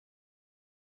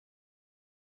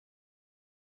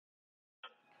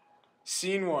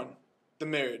Scene 1. The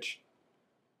marriage.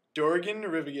 Dorigen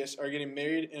and Arivigus are getting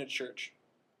married in a church.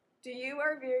 Do you,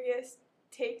 Arviragus,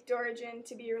 take Dorigen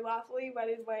to be your lawfully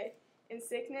wedded wife, in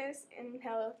sickness and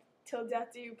health, till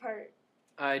death do you part?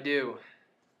 I do.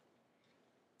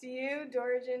 Do you,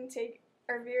 Dorigen, take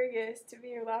Arviragus to be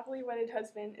your lawfully wedded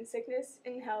husband, in sickness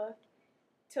and health,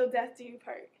 till death do you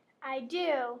part? I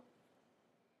do.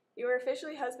 You are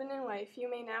officially husband and wife. You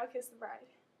may now kiss the bride.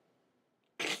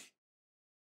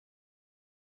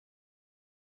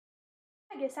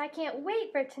 I guess I can't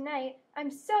wait for tonight.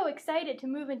 I'm so excited to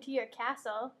move into your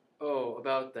castle. Oh,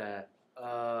 about that.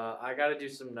 I gotta do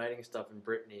some knighting stuff in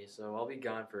Brittany, so I'll be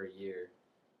gone for a year.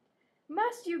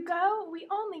 Must you go? We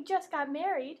only just got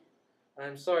married.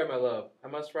 I'm sorry, my love. I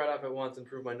must ride off at once and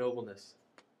prove my nobleness.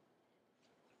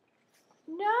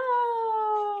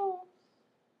 No!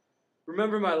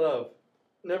 Remember, my love,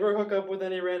 never hook up with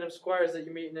any random squires that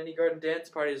you meet in any garden dance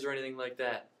parties or anything like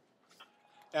that.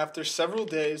 After several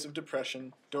days of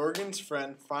depression, Dorigen's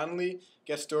friend finally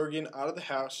gets Dorigen out of the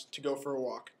house to go for a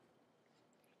walk.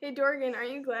 Hey, Dorigen,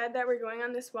 aren't you glad that we're going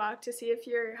on this walk to see if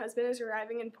your husband is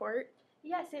arriving in port?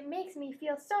 Yes, it makes me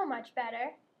feel so much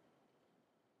better.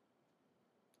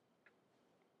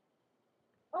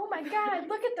 Oh my God,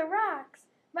 look at the rocks!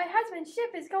 My husband's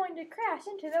ship is going to crash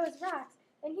into those rocks,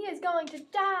 and he is going to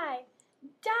die!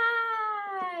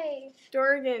 Die!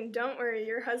 Dorigen, don't worry.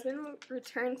 Your husband will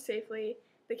return safely.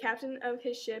 The captain of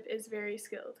his ship is very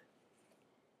skilled.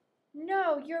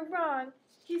 No, you're wrong.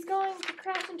 He's going to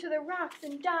crash into the rocks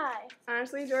and die.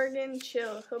 Honestly, Dorigen,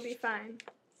 chill. He'll be fine.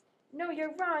 No,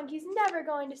 you're wrong. He's never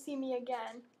going to see me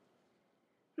again.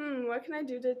 What can I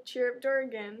do to cheer up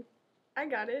Dorigen? I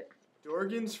got it.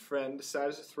 Dorigen's friend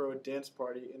decides to throw a dance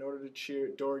party in order to cheer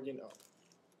Dorigen up.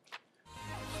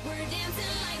 We're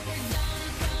dancing like we're dumb,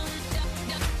 dumb,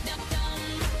 dumb, dumb,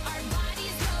 dumb. Our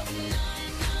bodies go numb.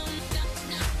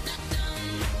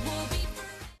 We'll be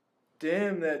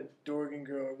Damn, that Dorigen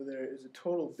girl over there is a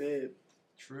total babe.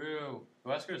 True.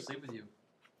 Who asked her to sleep with you?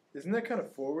 Isn't that kind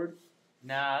of forward?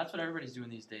 Nah, that's what everybody's doing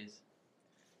these days.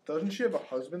 Doesn't she have a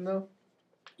husband, though?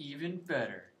 Even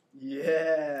better.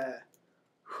 Yeah.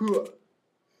 Hooah.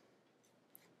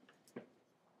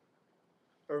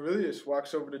 Aurelius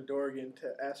walks over to Dorigen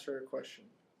to ask her a question.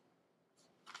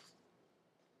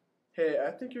 Hey,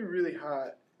 I think you're really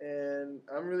hot, and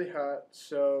I'm really hot,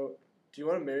 so do you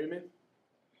want to marry me?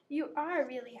 You are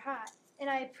really hot, and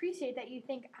I appreciate that you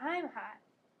think I'm hot.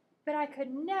 But I could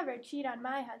never cheat on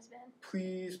my husband.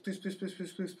 Please, please, please, please,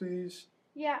 please, please, please.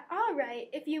 Yeah, all right,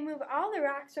 if you move all the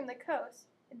rocks from the coast,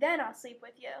 then I'll sleep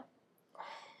with you.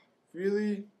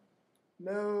 Really?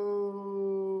 No.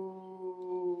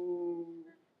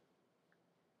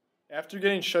 After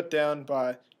getting shut down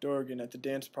by Dorigen at the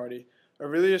dance party,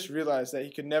 Aurelius realized that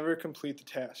he could never complete the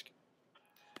task.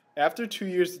 After 2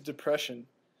 years of depression,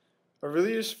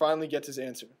 Aurelius finally gets his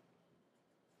answer.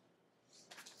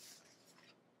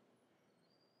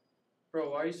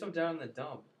 Bro, why are you so down in the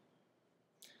dump?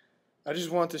 I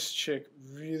just want this chick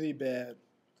really bad.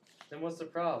 Then what's the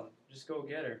problem? Just go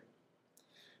get her.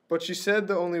 But she said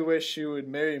the only way she would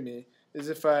marry me is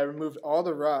if I removed all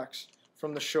the rocks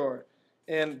from the shore,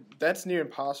 and that's near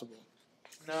impossible.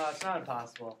 No, it's not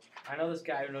impossible. I know this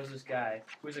guy who knows this guy,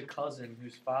 who is a cousin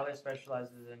whose father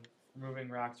specializes in removing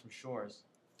rocks from shores.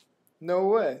 No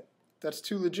way. That's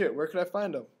too legit. Where could I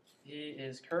find him? He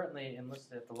is currently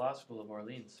enlisted at the Law School of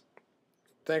Orleans.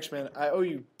 Thanks, man. I owe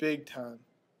you big time.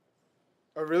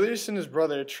 Aurelius and his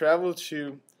brother travel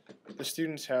to the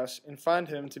student's house and find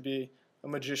him to be a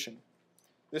magician.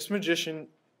 This magician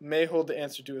may hold the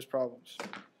answer to his problems.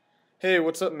 Hey,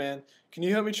 what's up, man? Can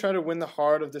you help me try to win the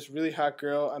heart of this really hot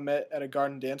girl I met at a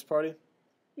garden dance party?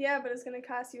 Yeah, but it's going to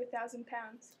cost you 1,000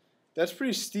 pounds. That's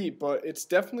pretty steep, but it's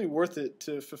definitely worth it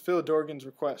to fulfill Dorigen's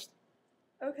request.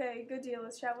 Okay, good deal.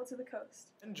 Let's travel to the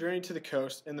coast. Then journey to the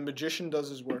coast, and the magician does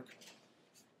his work.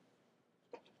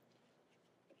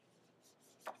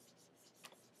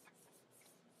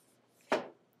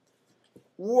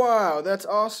 Wow, that's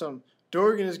awesome.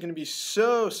 Dorigen is going to be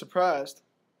so surprised.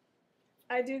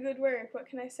 I do good work. What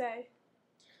can I say?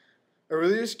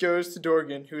 Aurelius goes to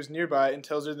Dorigen, who is nearby, and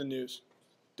tells her the news.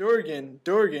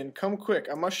 Dorigen, come quick.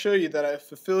 I must show you that I have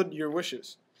fulfilled your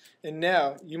wishes. And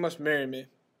now you must marry me.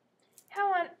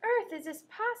 How on earth is this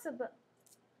possible?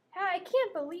 I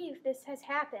can't believe this has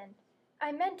happened.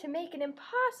 I meant to make it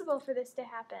impossible for this to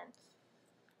happen.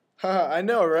 Haha, I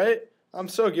know, right? I'm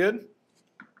so good.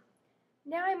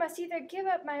 Now I must either give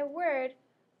up my word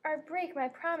or break my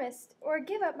promise, or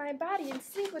give up my body and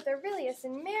sleep with Aurelius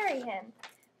and marry him.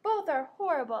 Both are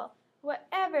horrible.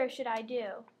 Whatever should I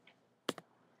do?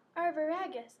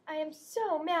 Arviragus, I am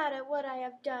so mad at what I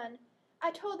have done.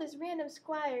 I told this random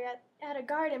squire at a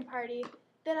garden party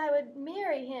that I would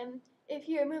marry him if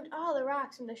he removed all the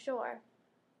rocks from the shore.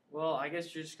 Well, I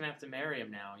guess you're just gonna have to marry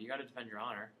him now. You gotta defend your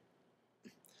honor.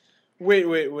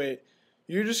 Wait.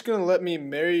 You're just gonna let me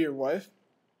marry your wife?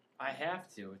 I have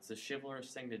to. It's a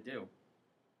chivalrous thing to do.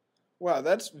 Wow,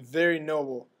 that's very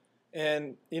noble.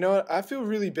 And you know what? I feel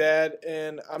really bad,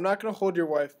 and I'm not gonna hold your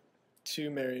wife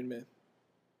to marrying me.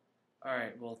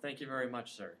 Alright, well, thank you very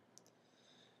much, sir.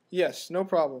 Yes, no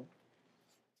problem.